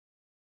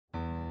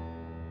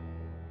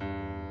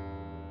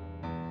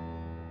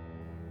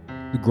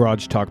The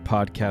Garage Talk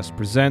podcast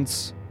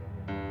presents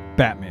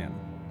Batman,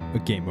 a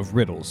Game of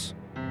Riddles.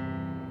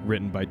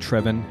 Written by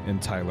Trevon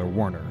and Tyler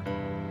Werner.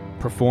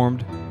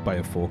 Performed by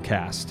a full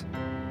cast.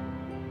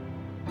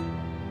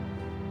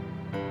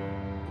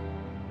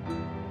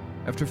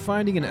 After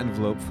finding an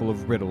envelope full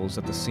of riddles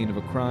at the scene of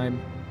a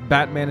crime,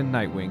 Batman and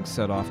Nightwing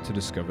set off to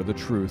discover the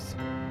truth.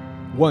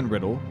 One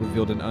riddle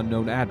revealed an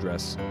unknown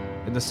address,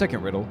 and the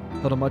second riddle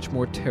held a much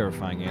more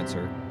terrifying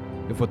answer.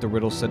 If what the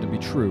riddle said to be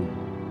true,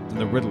 then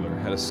the Riddler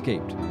had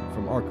escaped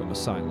from Arkham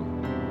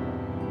Asylum.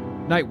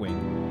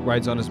 Nightwing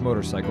rides on his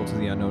motorcycle to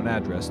the unknown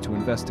address to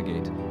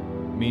investigate.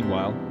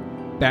 Meanwhile,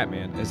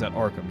 Batman is at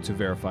Arkham to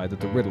verify that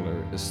the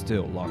Riddler is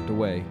still locked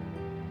away.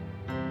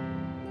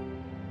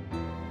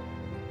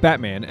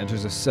 Batman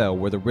enters a cell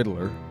where the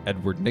Riddler,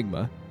 Edward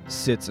Nygma,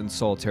 sits in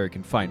solitary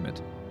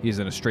confinement. He is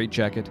in a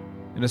straitjacket,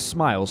 and a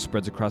smile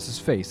spreads across his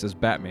face as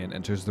Batman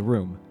enters the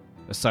room,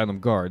 asylum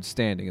guards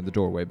standing in the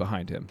doorway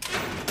behind him.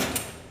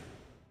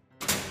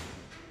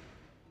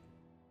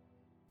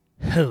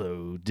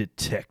 Hello,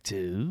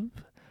 detective.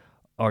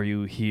 Are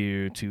you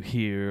here to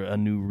hear a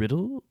new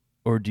riddle,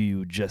 or do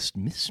you just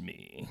miss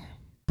me?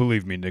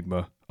 Believe me,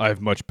 Nygma, I have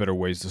much better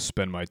ways to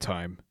spend my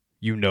time.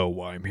 You know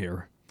why I'm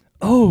here.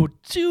 Oh,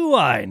 do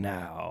I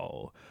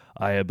now?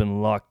 I have been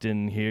locked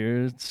in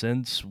here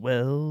since,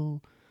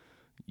 well,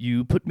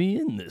 you put me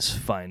in this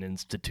fine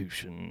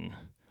institution.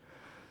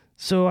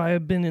 So I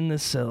have been in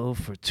this cell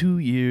for 2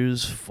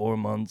 years, 4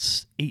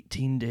 months,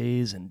 18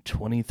 days, and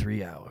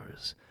 23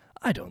 hours.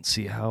 I don't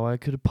see how I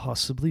could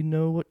possibly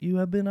know what you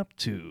have been up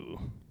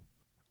to.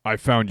 I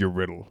found your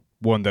riddle,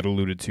 one that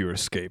alluded to your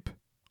escape.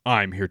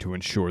 I'm here to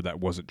ensure that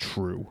wasn't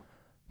true.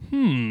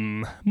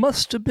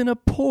 Must have been a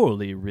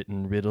poorly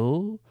written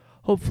riddle.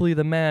 Hopefully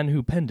the man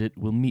who penned it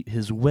will meet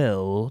his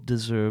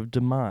well-deserved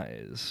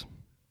demise.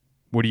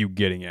 What are you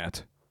getting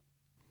at?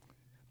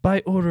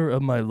 By order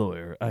of my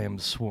lawyer, I am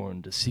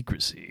sworn to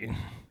secrecy.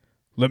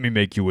 Let me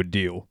make you a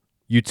deal.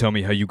 You tell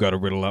me how you got a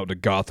riddle out to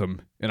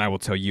Gotham, and I will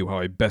tell you how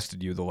I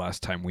bested you the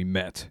last time we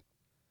met.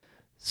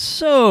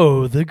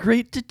 So, the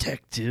great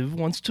detective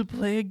wants to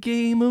play a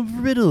game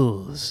of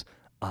riddles.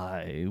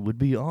 I would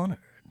be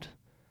honored.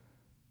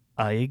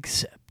 I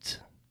accept.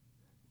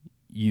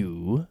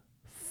 You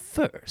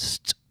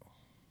first.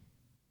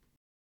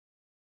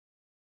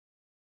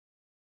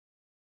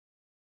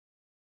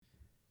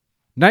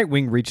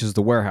 Nightwing reaches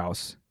the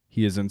warehouse.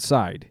 He is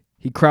inside.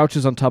 He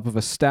crouches on top of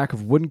a stack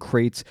of wooden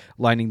crates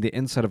lining the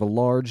inside of a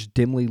large,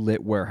 dimly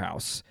lit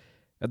warehouse.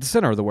 At the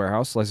center of the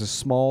warehouse lies a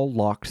small,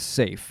 locked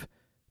safe.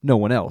 No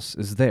one else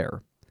is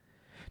there.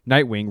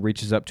 Nightwing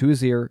reaches up to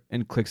his ear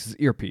and clicks his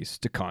earpiece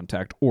to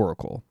contact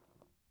Oracle.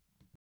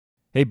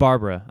 Hey,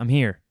 Barbara, I'm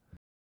here.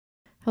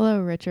 Hello,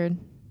 Richard.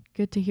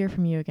 Good to hear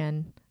from you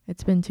again.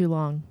 It's been too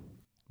long.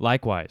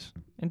 Likewise.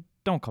 And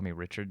don't call me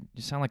Richard.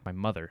 You sound like my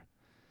mother.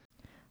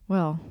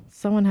 Well,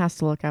 someone has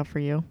to look out for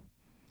you.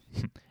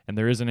 And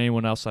there isn't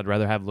anyone else I'd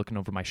rather have looking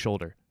over my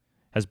shoulder.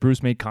 Has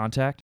Bruce made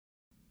contact?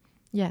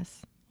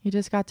 Yes, he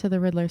just got to the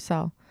Riddler's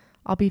cell.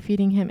 I'll be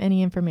feeding him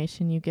any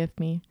information you give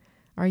me.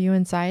 Are you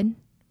inside?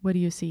 What do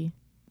you see?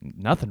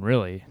 Nothing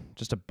really.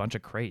 Just a bunch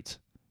of crates.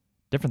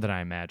 Different than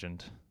I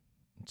imagined.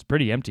 It's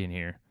pretty empty in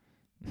here.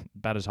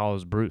 About as hollow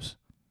as Bruce.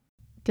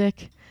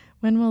 Dick,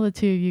 when will the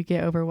two of you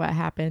get over what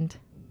happened?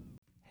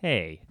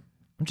 Hey,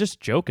 I'm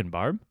just joking,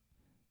 Barb.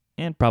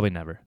 And probably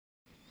never.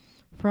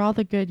 For all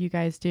the good you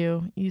guys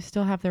do, you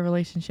still have the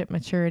relationship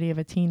maturity of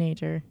a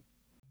teenager.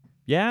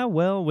 Yeah,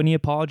 well, when he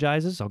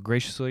apologizes, I'll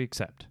graciously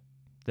accept.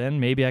 Then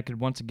maybe I could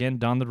once again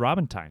don the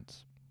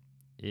Robintines.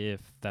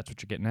 If that's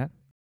what you're getting at.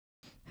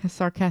 As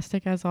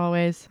sarcastic as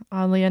always.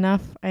 Oddly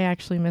enough, I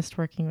actually missed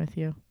working with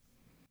you.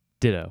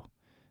 Ditto.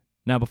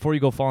 Now, before you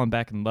go falling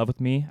back in love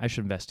with me, I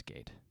should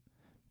investigate.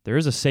 There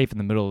is a safe in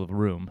the middle of the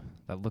room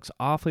that looks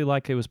awfully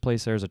like it was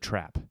placed there as a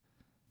trap.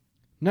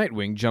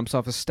 Nightwing jumps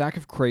off a stack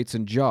of crates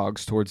and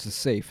jogs towards the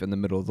safe in the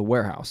middle of the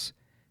warehouse.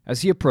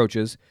 As he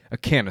approaches, a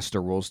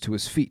canister rolls to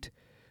his feet.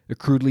 A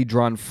crudely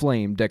drawn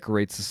flame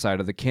decorates the side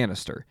of the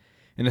canister.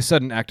 In a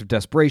sudden act of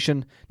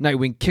desperation,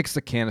 Nightwing kicks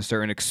the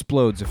canister and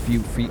explodes a few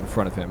feet in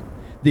front of him.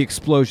 The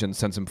explosion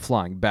sends him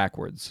flying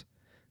backwards.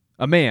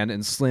 A man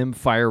in slim,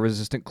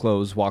 fire-resistant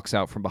clothes walks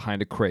out from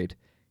behind a crate.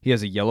 He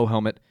has a yellow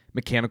helmet,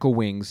 mechanical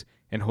wings,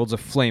 and holds a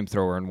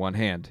flamethrower in one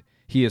hand.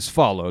 He is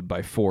followed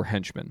by 4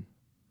 henchmen.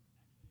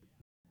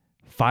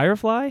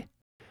 Firefly?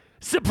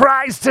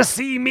 Surprised to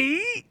see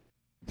me?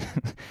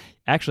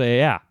 Actually,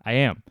 yeah, I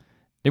am.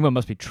 Nygma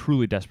must be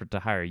truly desperate to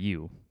hire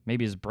you.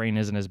 Maybe his brain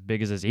isn't as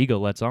big as his ego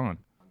lets on.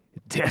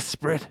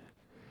 Desperate?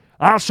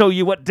 I'll show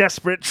you what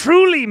desperate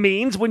truly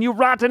means when you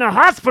rot in a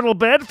hospital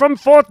bed from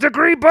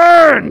 4th-degree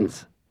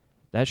burns!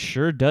 That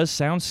sure does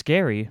sound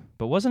scary,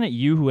 but wasn't it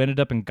you who ended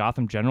up in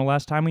Gotham General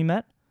last time we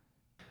met?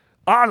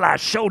 Our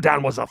last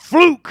showdown was a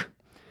fluke!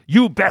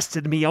 You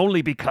bested me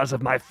only because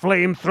of my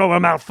flamethrower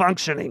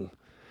malfunctioning.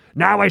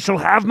 Now I shall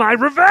have my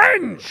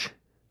revenge!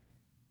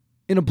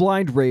 In a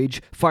blind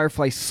rage,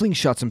 Firefly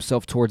slingshots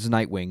himself towards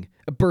Nightwing.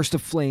 A burst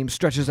of flame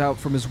stretches out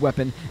from his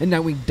weapon, and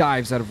Nightwing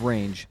dives out of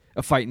range.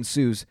 A fight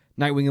ensues.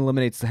 Nightwing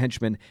eliminates the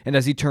henchman, and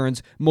as he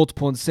turns,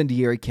 multiple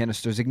incendiary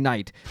canisters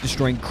ignite,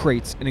 destroying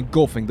crates and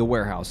engulfing the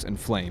warehouse in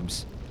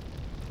flames.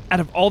 Out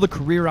of all the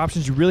career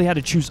options, you really had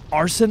to choose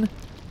arson?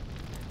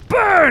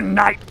 Burn,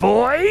 Night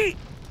Boy!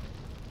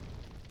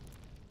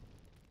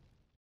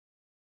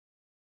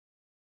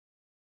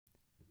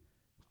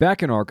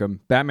 Back in Arkham,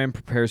 Batman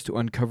prepares to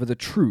uncover the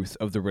truth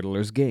of the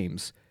Riddler's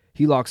games.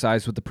 He locks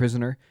eyes with the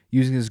prisoner,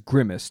 using his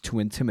grimace to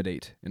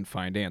intimidate and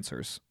find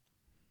answers.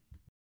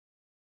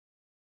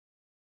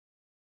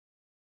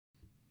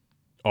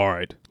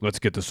 Alright, let's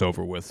get this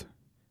over with.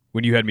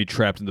 When you had me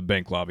trapped in the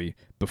bank lobby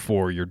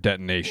before your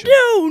detonation.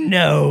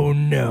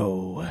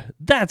 No.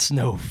 That's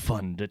no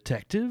fun,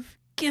 Detective.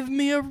 Give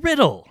me a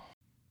riddle.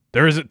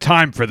 There isn't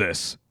time for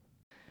this!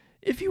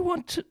 If you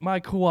want my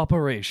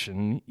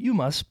cooperation, you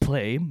must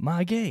play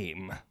my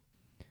game.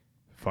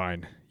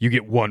 Fine, you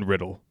get one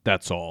riddle,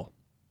 that's all.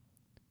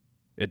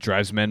 It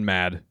drives men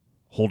mad,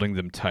 holding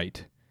them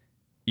tight,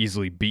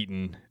 easily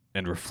beaten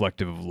and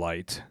reflective of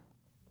light.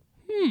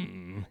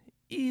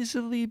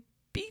 Easily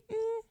beaten?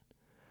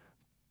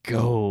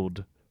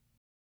 Gold.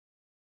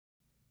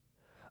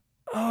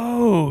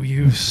 Oh,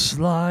 you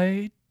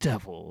sly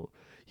devil.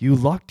 You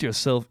locked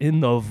yourself in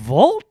the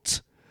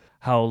vault?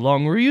 How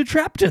long were you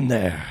trapped in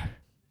there?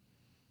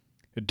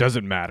 It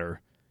doesn't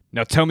matter.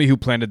 Now tell me who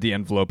planted the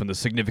envelope and the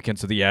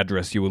significance of the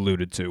address you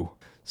alluded to.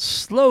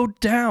 Slow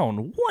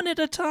down, one at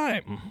a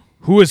time.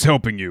 Who is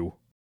helping you?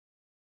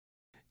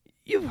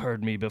 You've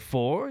heard me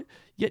before,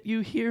 yet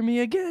you hear me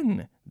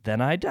again. Then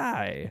I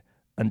die,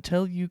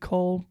 until you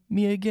call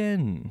me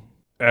again.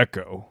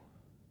 Echo.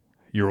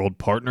 Your old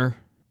partner?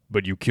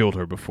 But you killed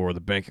her before the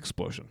bank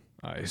explosion.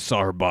 I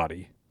saw her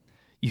body.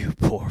 You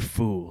poor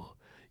fool.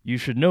 You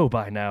should know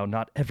by now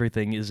not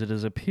everything is as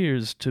it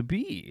appears to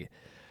be.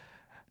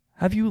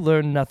 Have you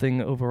learned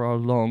nothing over our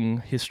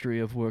long history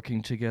of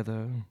working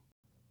together?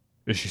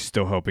 Is she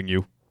still helping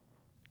you?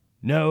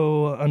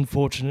 No,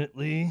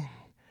 unfortunately.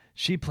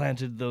 She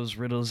planted those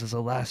riddles as a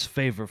last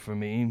favor for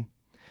me.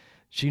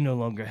 She no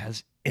longer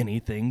has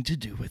anything to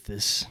do with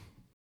this.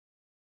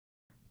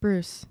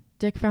 Bruce,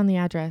 Dick found the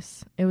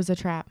address. It was a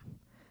trap.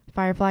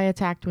 Firefly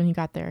attacked when he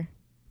got there.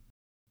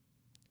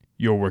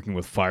 You're working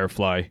with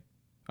Firefly?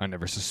 I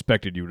never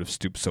suspected you would have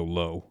stooped so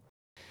low.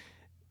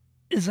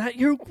 Is that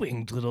your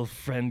winged little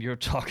friend you're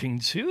talking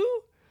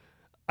to?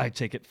 I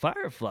take it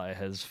Firefly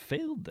has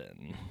failed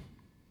then.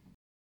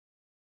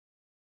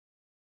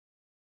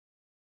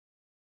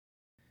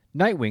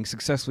 Nightwing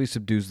successfully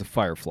subdues the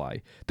Firefly.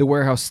 The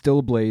warehouse still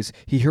ablaze.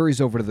 He hurries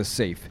over to the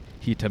safe.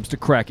 He attempts to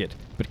crack it,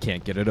 but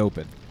can't get it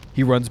open.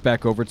 He runs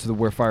back over to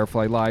where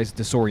Firefly lies,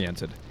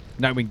 disoriented.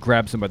 Nightwing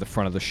grabs him by the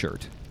front of the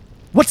shirt.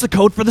 What's the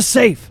code for the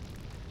safe?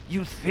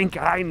 You think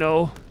I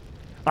know?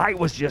 I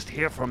was just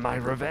here for my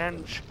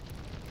revenge.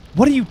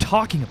 What are you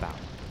talking about?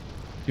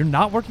 You're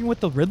not working with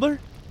the Riddler?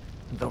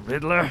 The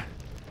Riddler?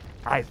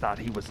 I thought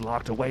he was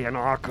locked away in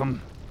Arkham.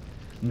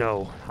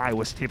 No, I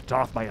was tipped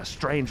off by a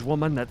strange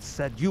woman that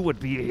said you would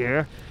be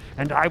here,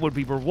 and I would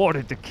be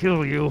rewarded to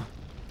kill you.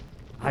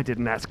 I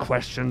didn't ask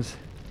questions.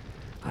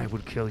 I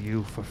would kill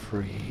you for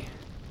free.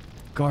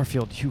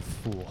 Garfield, you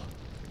fool.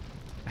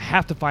 I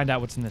have to find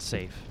out what's in the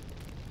safe.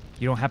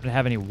 You don't happen to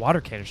have any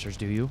water canisters,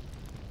 do you?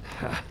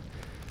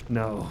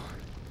 No.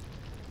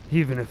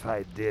 Even if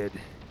I did,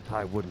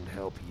 I wouldn't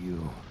help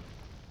you.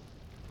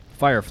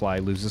 Firefly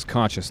loses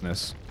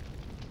consciousness.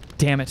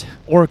 Damn it.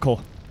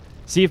 Oracle,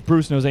 see if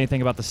Bruce knows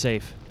anything about the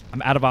safe.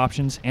 I'm out of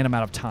options, and I'm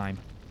out of time.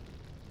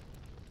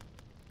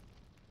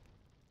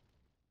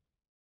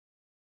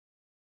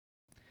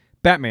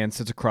 Batman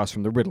sits across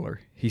from the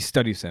Riddler. He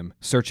studies him,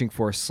 searching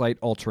for a slight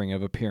altering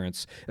of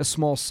appearance, a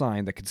small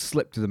sign that could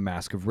slip through the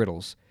mask of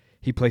riddles.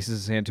 He places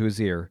his hand to his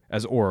ear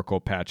as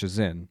Oracle patches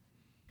in.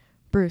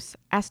 Bruce,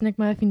 ask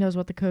Nigma if he knows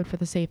what the code for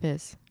the safe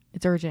is.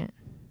 It's urgent.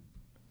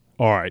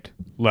 Alright,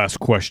 last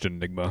question,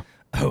 Nigma.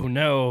 Oh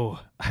no,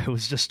 I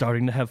was just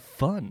starting to have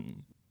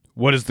fun.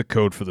 What is the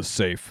code for the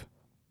safe?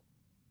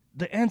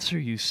 The answer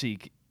you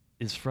seek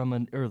is from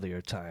an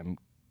earlier time,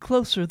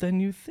 closer than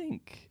you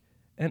think.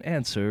 An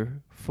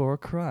answer for a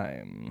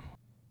crime.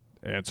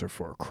 Answer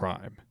for a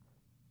crime.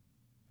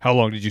 How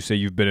long did you say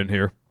you've been in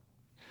here?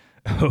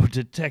 Oh,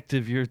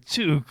 Detective, you're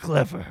too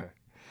clever.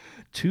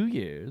 2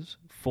 years,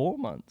 4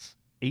 months,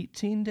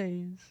 18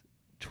 days,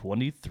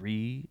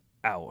 23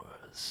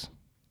 hours.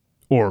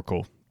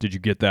 Oracle, did you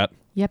get that?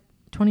 Yep,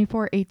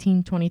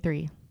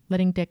 24/18/23.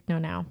 Letting Dick know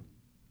now.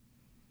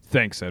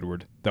 Thanks,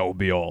 Edward. That will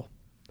be all.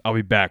 I'll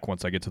be back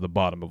once I get to the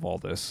bottom of all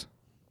this.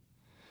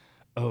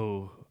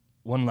 Oh,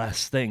 one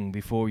last thing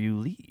before you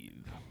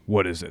leave.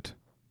 What is it?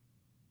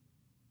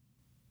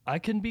 I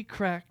can be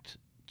cracked,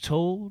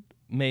 told,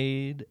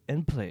 made,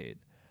 and played.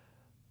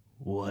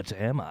 What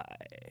am I?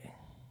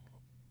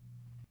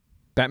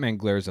 Batman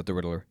glares at the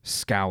Riddler,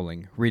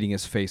 scowling, reading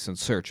his face in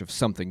search of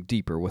something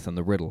deeper within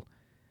the riddle.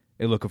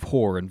 A look of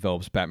horror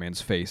envelops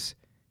Batman's face.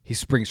 He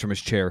springs from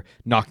his chair,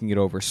 knocking it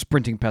over,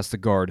 sprinting past the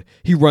guard.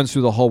 He runs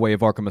through the hallway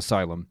of Arkham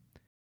Asylum.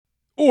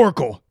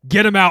 Oracle,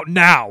 get him out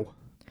now!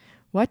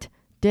 What?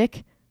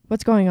 Dick?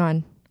 What's going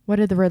on? What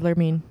did the Riddler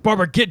mean?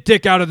 Barbara, get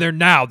Dick out of there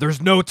now.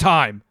 There's no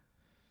time.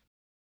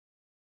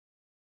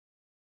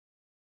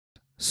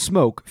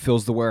 Smoke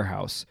fills the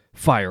warehouse,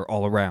 fire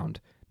all around.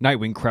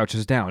 Nightwing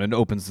crouches down and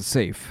opens the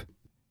safe.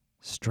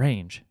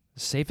 Strange. The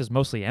safe is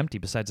mostly empty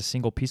besides a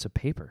single piece of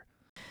paper.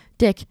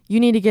 Dick, you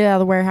need to get out of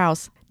the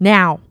warehouse.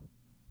 Now!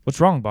 What's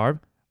wrong,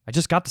 Barb? I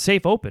just got the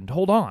safe opened.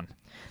 Hold on.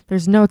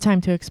 There's no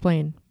time to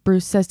explain.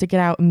 Bruce says to get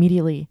out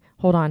immediately.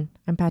 Hold on.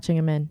 I'm patching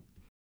him in.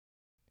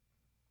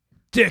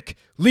 Dick,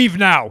 leave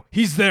now.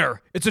 He's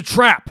there. It's a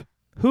trap.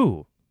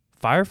 Who?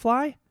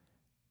 Firefly?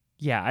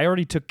 Yeah, I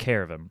already took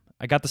care of him.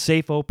 I got the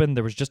safe open.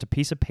 There was just a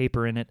piece of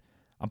paper in it.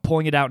 I'm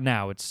pulling it out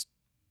now. It's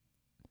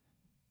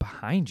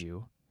behind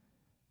you.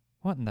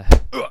 What in the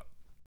heck?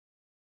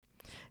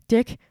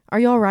 Dick, are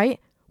you all right?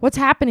 What's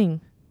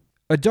happening?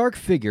 A dark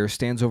figure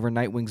stands over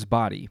Nightwing's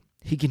body.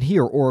 He can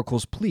hear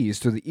Oracle's pleas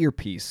through the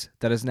earpiece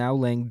that is now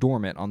laying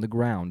dormant on the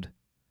ground.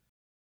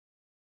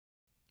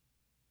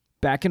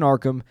 Back in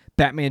Arkham,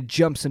 Batman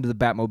jumps into the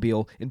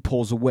Batmobile and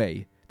pulls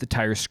away, the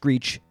tires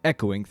screech,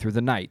 echoing through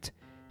the night.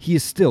 He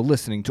is still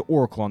listening to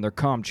Oracle on their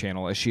comm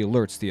channel as she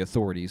alerts the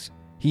authorities.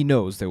 He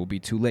knows they will be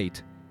too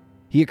late.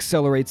 He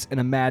accelerates in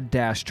a mad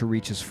dash to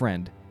reach his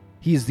friend.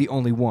 He is the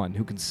only one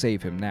who can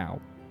save him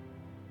now.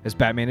 As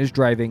Batman is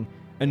driving,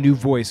 a new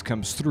voice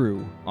comes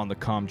through on the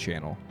comm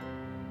channel.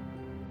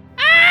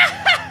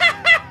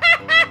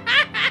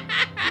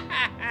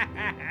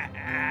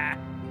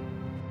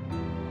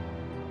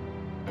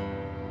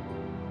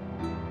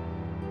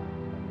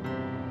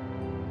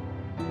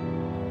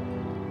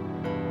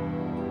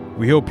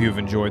 We hope you've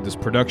enjoyed this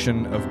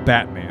production of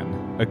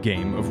Batman, a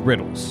Game of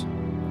Riddles,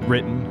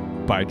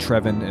 written by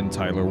Trevon and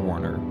Tyler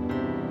Werner.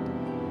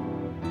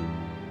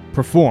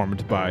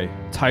 Performed by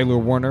Tyler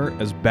Werner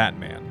as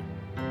Batman,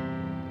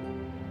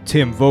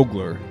 Tim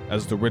Vogler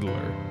as the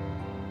Riddler,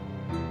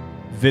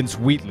 Vince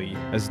Wheatley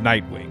as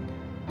Nightwing,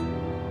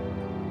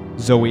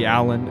 Zoe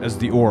Allen as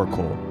the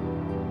Oracle,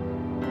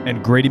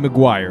 and Grady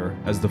McGUIRE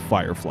as the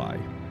Firefly.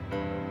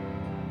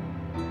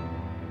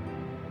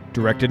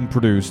 Directed and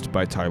produced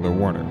by Tyler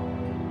Werner.